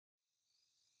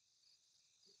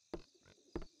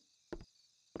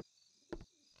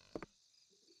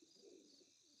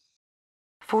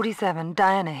47,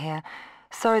 Diana here.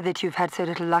 Sorry that you've had so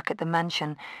little luck at the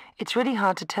mansion. It's really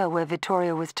hard to tell where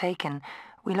Vittorio was taken.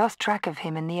 We lost track of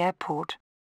him in the airport.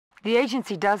 The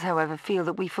agency does, however, feel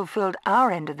that we fulfilled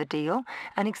our end of the deal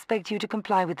and expect you to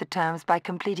comply with the terms by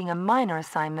completing a minor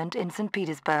assignment in St.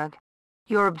 Petersburg.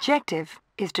 Your objective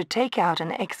is to take out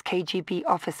an ex-KGB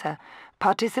officer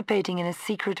participating in a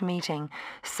secret meeting,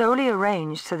 solely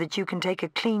arranged so that you can take a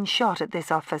clean shot at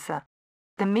this officer.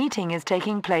 The meeting is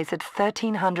taking place at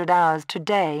 1300 hours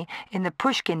today in the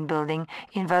Pushkin building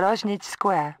in Voronezh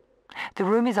Square. The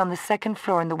room is on the second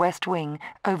floor in the west wing,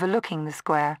 overlooking the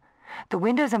square. The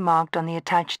windows are marked on the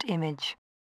attached image.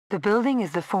 The building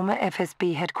is the former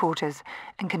FSB headquarters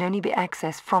and can only be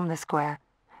accessed from the square.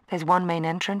 There's one main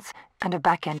entrance and a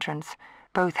back entrance,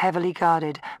 both heavily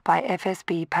guarded by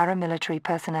FSB paramilitary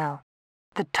personnel.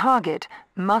 The target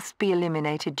must be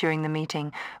eliminated during the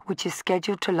meeting, which is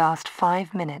scheduled to last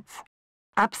 5 minutes.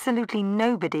 Absolutely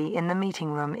nobody in the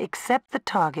meeting room except the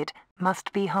target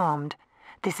must be harmed.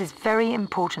 This is very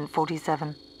important,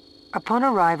 47. Upon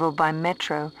arrival by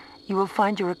metro, you will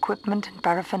find your equipment and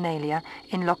paraphernalia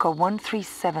in locker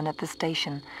 137 at the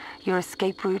station. Your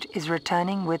escape route is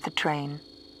returning with the train.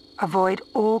 Avoid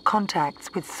all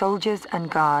contacts with soldiers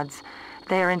and guards.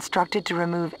 They are instructed to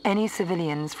remove any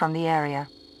civilians from the area.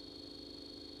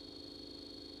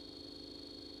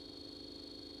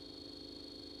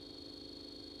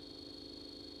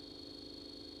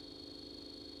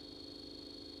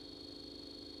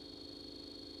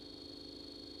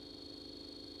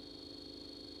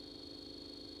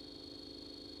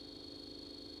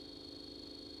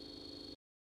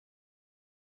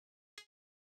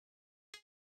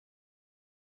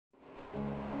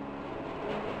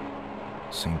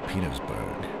 St.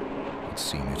 Petersburg. It's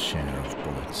seen its share of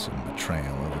bullets and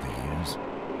betrayal over the years.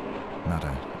 Not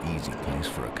an easy place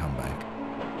for a comeback.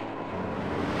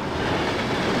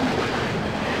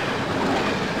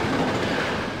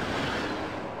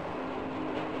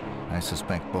 I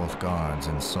suspect both guards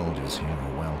and soldiers here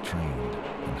are well-trained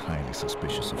and highly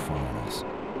suspicious of foreigners.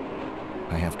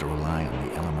 I have to rely on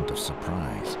the element of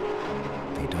surprise.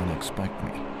 They don't expect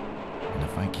me, and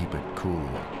if I keep it cool,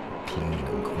 clean,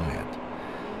 and quiet,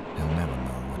 they'll never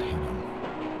know what hit them.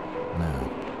 Now,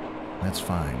 let's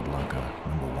find locker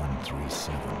number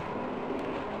 137.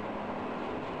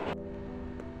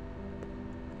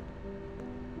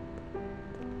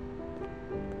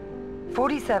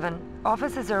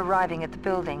 Officers are arriving at the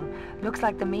building. Looks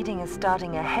like the meeting is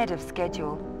starting ahead of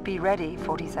schedule. Be ready,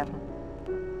 47.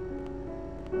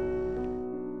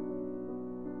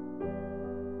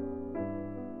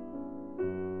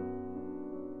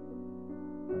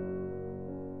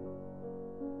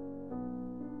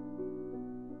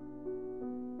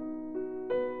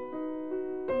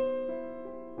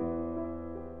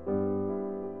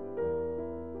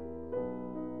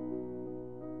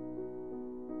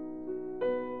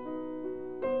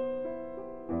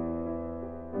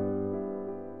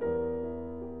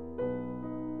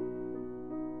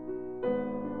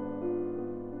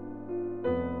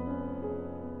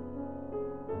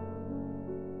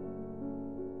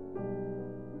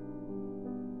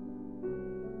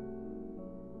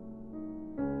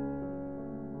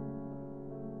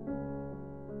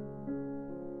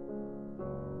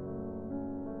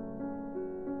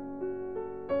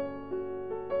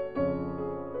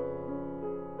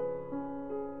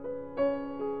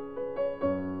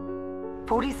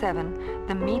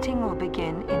 The meeting will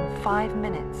begin in 5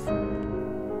 minutes.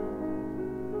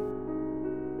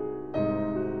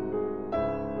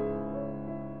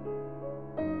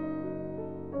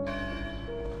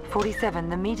 47,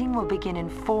 the meeting will begin in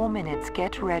 4 minutes.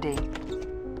 Get ready.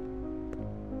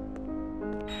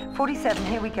 47,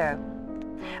 here we go.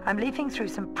 I'm leafing through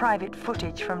some private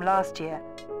footage from last year.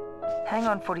 Hang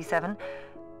on, 47.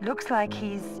 Looks like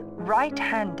he's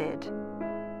right-handed.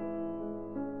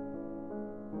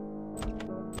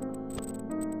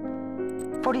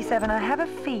 47, I have a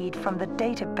feed from the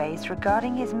database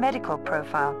regarding his medical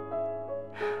profile.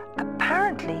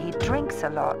 Apparently, he drinks a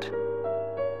lot.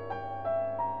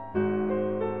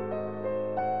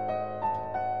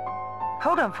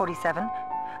 Hold on, 47.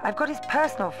 I've got his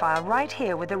personal file right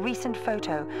here with a recent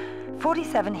photo.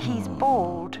 47, he's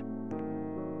bald.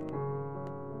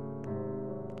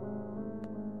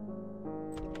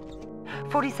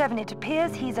 47, it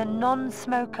appears he's a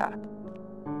non-smoker.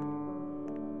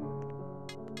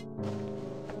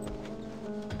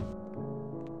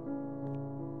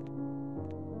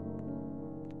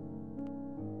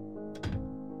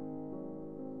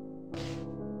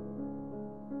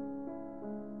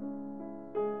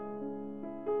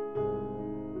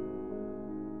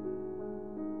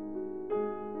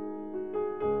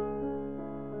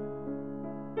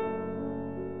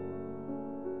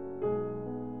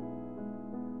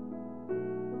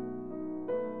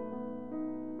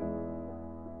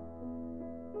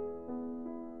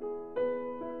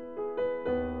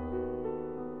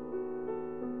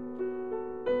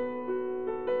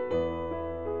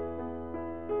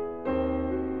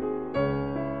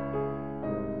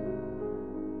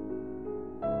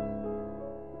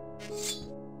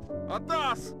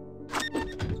 Атас!